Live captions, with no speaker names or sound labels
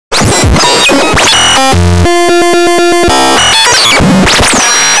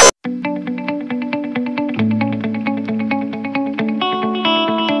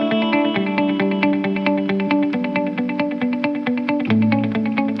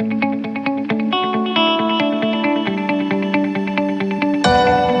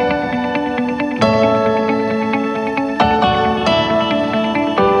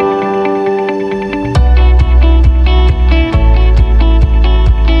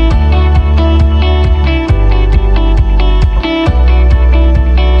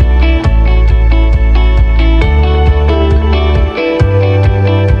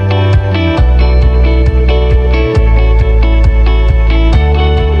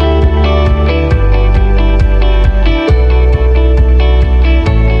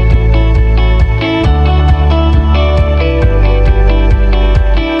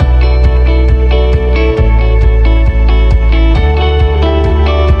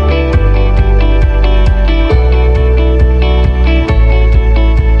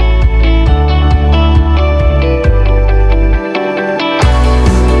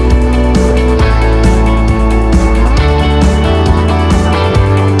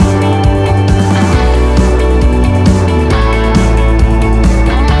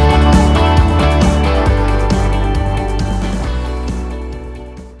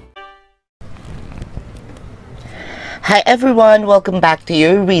Hi everyone, welcome back to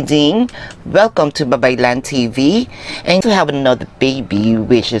your reading. Welcome to Babaylan TV. And to have another baby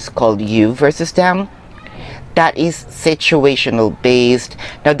which is called You versus Them. That is situational based.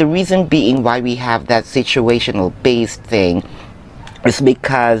 Now the reason being why we have that situational based thing is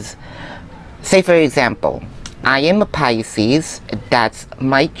because, say for example, I am a Pisces. That's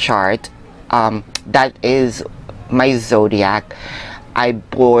my chart. That is my zodiac. I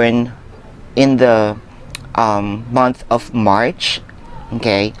born in the month of March,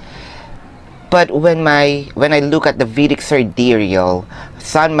 okay. But when I look at the Vedic sidereal,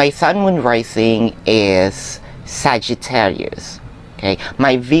 my sun moon rising is Sagittarius, okay.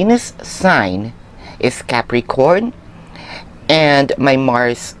 My Venus sign is Capricorn, and my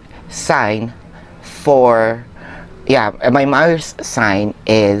Mars sign my Mars sign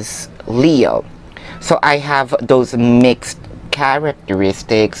is Leo. So I have those mixed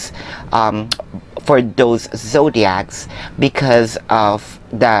characteristics for those zodiacs because of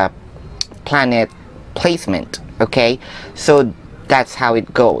the planet placement, okay. So that's how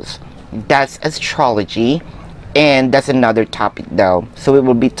it goes. That's astrology, and that's another topic though, so we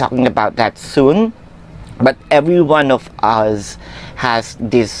will be talking about that soon. But every one of us has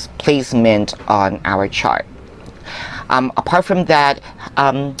this placement on our chart. Apart from that,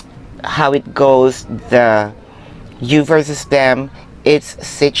 how it goes, the You versus Them, it's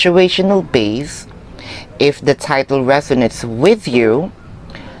situational based. If the title resonates with you,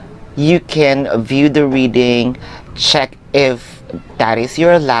 you can view the reading, check if that is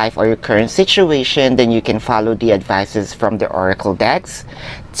your life or your current situation, then you can follow the advices from the oracle decks.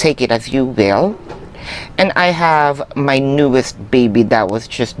 Take it as you will. And I have my newest baby that was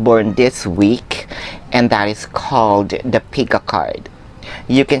just born this week, and that is called the Pika card.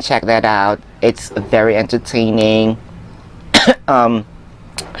 You can check that out. It's very entertaining.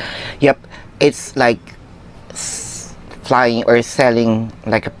 Yep, it's like flying or selling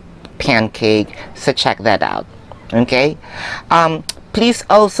like a pancake, so check that out, okay. Please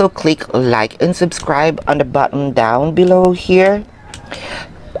also click like and subscribe on the button down below here.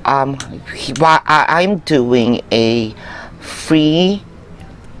 I'm doing a free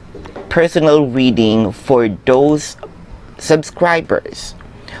personal reading for those subscribers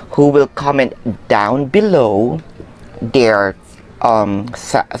who will comment down below their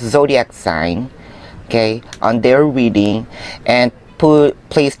zodiac sign, okay, on their reading, and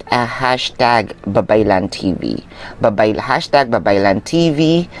placed a hashtag Babaylan TV, hashtag Babaylan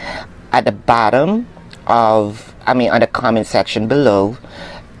TV at the bottom of, on the comment section below.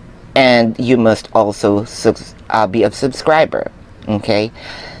 And you must also be a subscriber, okay.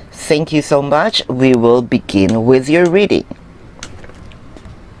 Thank you so much. We will begin with your reading.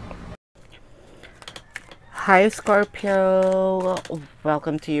 Hi Scorpio,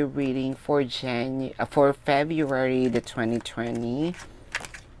 welcome to your reading for February the 2020.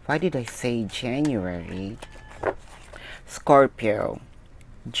 Why did I say January? Scorpio,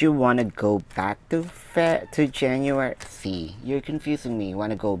 do you want to go back to January? See, you're confusing me.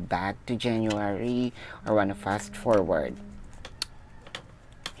 Want to go back to January or want to fast forward?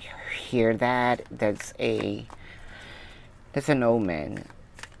 Hear that? That's an omen.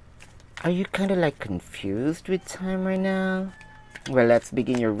 Are you kind of like confused with time right now? Well, let's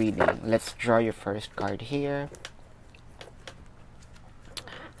begin your reading. Let's draw your first card here.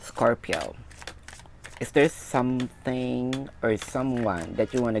 Scorpio, is there something or someone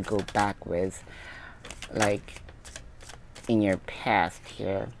that you want to go back with, like in your past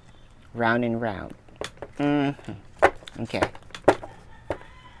here, round and round? Okay.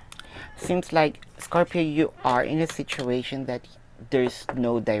 Seems like, Scorpio, you are in a situation that there's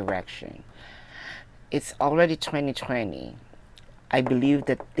no direction. It's already 2020. I believe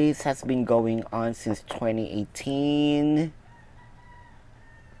that this has been going on since 2018,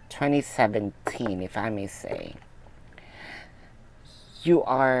 2017, if I may say. You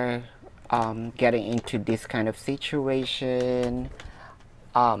are getting into this kind of situation.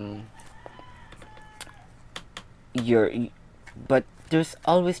 But there's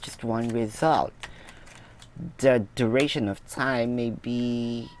always just one result. The duration of time may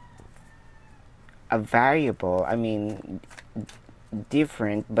be a variable,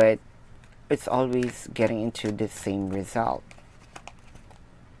 different, but it's always getting into the same result.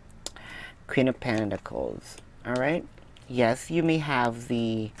 Queen of Pentacles. All right, yes, you may have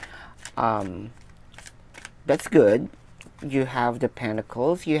the that's good. You have the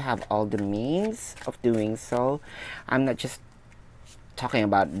Pentacles, you have all the means of doing so. I'm not just talking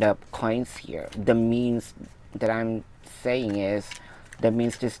about the coins here. The means that I'm saying is the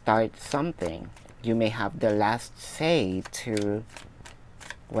means to start something. You may have the last say to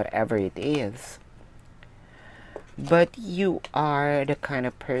whatever it is. But you are the kind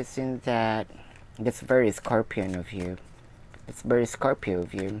of person that's very Scorpion of you. It's very Scorpio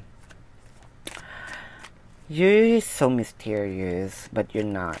of you. You're so mysterious, but you're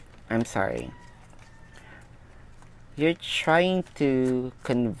not. I'm sorry. You're trying to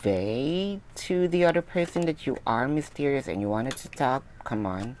convey to the other person that you are mysterious and you wanted to talk. Come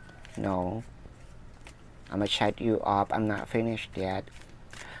on. No. I'm gonna shut you up. I'm not finished yet.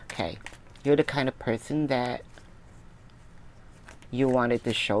 Okay. You're the kind of person that you wanted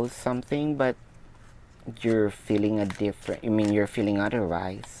to show something, but you're feeling you're feeling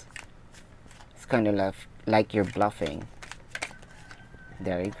otherwise. It's kind of like you're bluffing.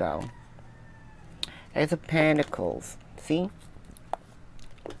 There you go. Ace of Pentacles. See?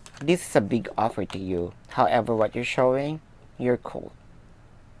 This is a big offer to you. However, what you're showing, you're cold.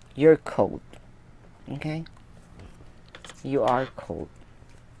 You're cold. Okay? You are cold.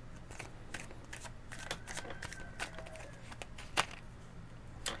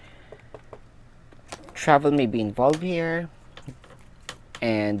 Travel may be involved here.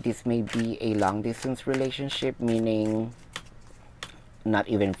 And this may be a long distance relationship, meaning not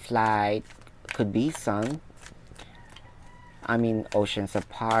even flight. Could be some. I mean, oceans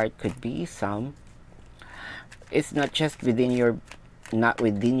apart, could be some. It's not just not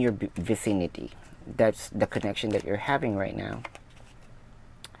within your vicinity. That's the connection that you're having right now.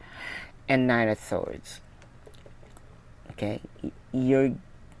 And Nine of Swords. Okay, you're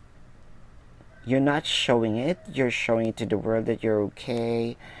not showing it. You're showing it to the world that you're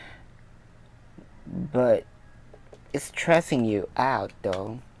okay, but it's stressing you out,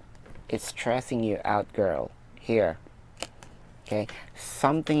 though. It's stressing you out, girl. Here. Okay?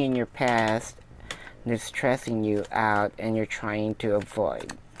 Something in your past that's stressing you out and you're trying to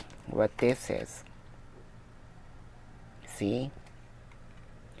avoid what this is. See?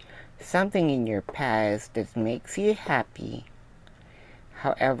 Something in your past that makes you happy.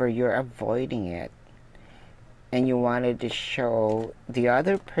 However, you're avoiding it. And you wanted to show the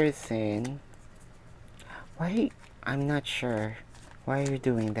other person. Why? I'm not sure. Why are you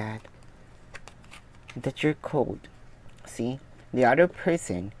doing that? That you're cold. See? The other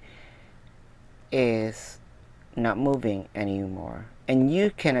person is not moving anymore. And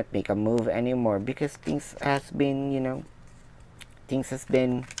you cannot make a move anymore because things has been, things has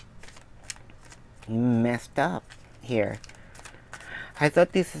been messed up here. I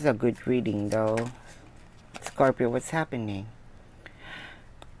thought this is a good reading though. Scorpio, what's happening?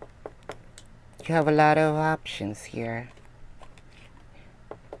 You have a lot of options here.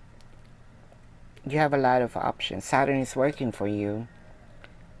 You have a lot of options. Saturn is working for you.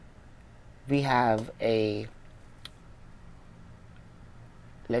 We have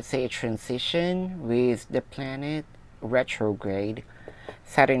let's say a transition with the planet retrograde.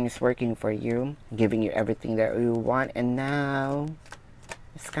 Saturn is working for you, giving you everything that you want, and now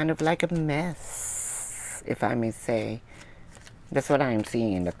it's kind of like a mess, if I may say. That's what I'm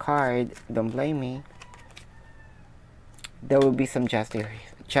seeing in the card. Don't blame me. There will be some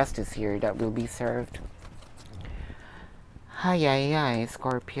justice here that will be served. Hi,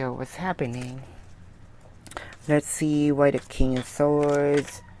 Scorpio, what's happening? Let's see why the King of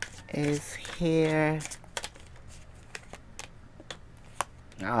Swords is here.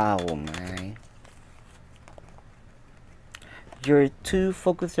 Oh my. You're too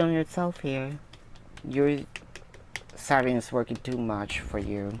focused on yourself here. Saturn is working too much for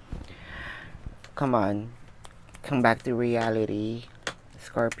you. Come on. Come back to reality,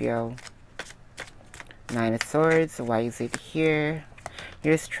 Scorpio. Nine of Swords. Why is it here?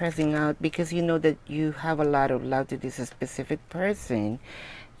 You're stressing out because you know that you have a lot of love to this specific person.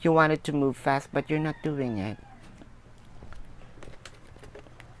 You wanted to move fast, but you're not doing it.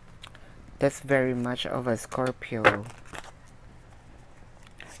 That's very much of a Scorpio.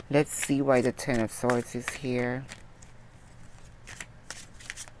 Let's see why the Ten of Swords is here.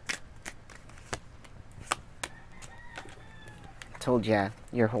 Told ya,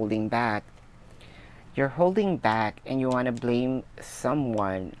 you're holding back. You're holding back and you want to blame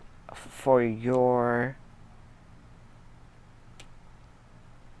someone for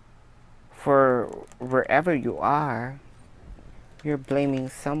wherever you are. You're blaming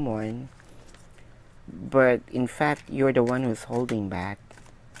someone, but in fact you're the one who's holding back.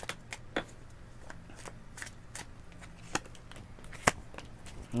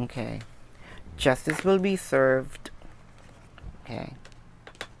 Okay, justice will be served. Okay,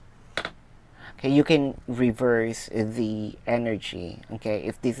 you can reverse the energy. Okay,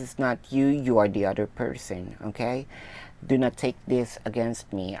 if this is not you, you are the other person. Okay, do not take this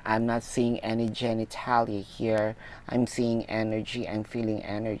against me. I'm not seeing any genitalia here. I'm seeing energy. I'm feeling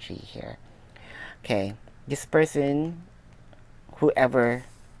energy here. Okay, This person, whoever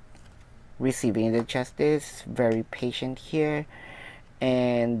receiving the justice, very patient here,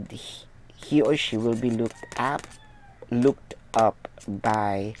 and he or she will be looked up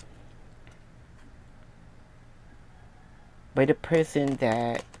by the person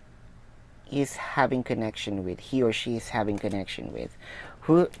that is having connection with, he or she is having connection with.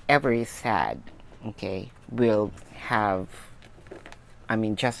 Whoever is sad, okay, will have, I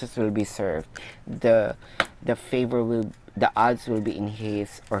mean, justice will be served. The favor will, the odds will be in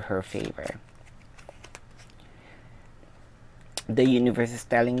his or her favor. The universe is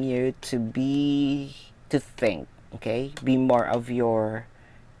telling you to think, okay, be more of your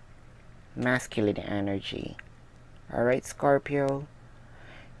masculine energy. All right, Scorpio,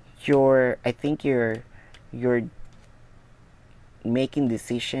 I think you're making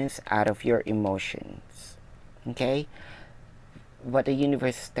decisions out of your emotions, okay? What the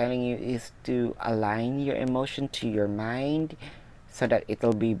universe is telling you is to align your emotion to your mind so that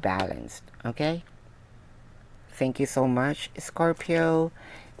it'll be balanced, okay? Thank you so much, Scorpio,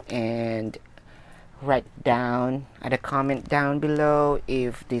 and write down at a comment down below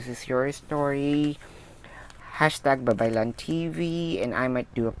if this is your story. Hashtag Babaylan TV, and I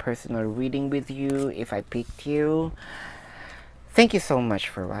might do a personal reading with you if I picked you. Thank you so much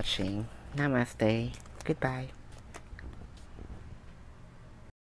for watching. Namaste. Goodbye.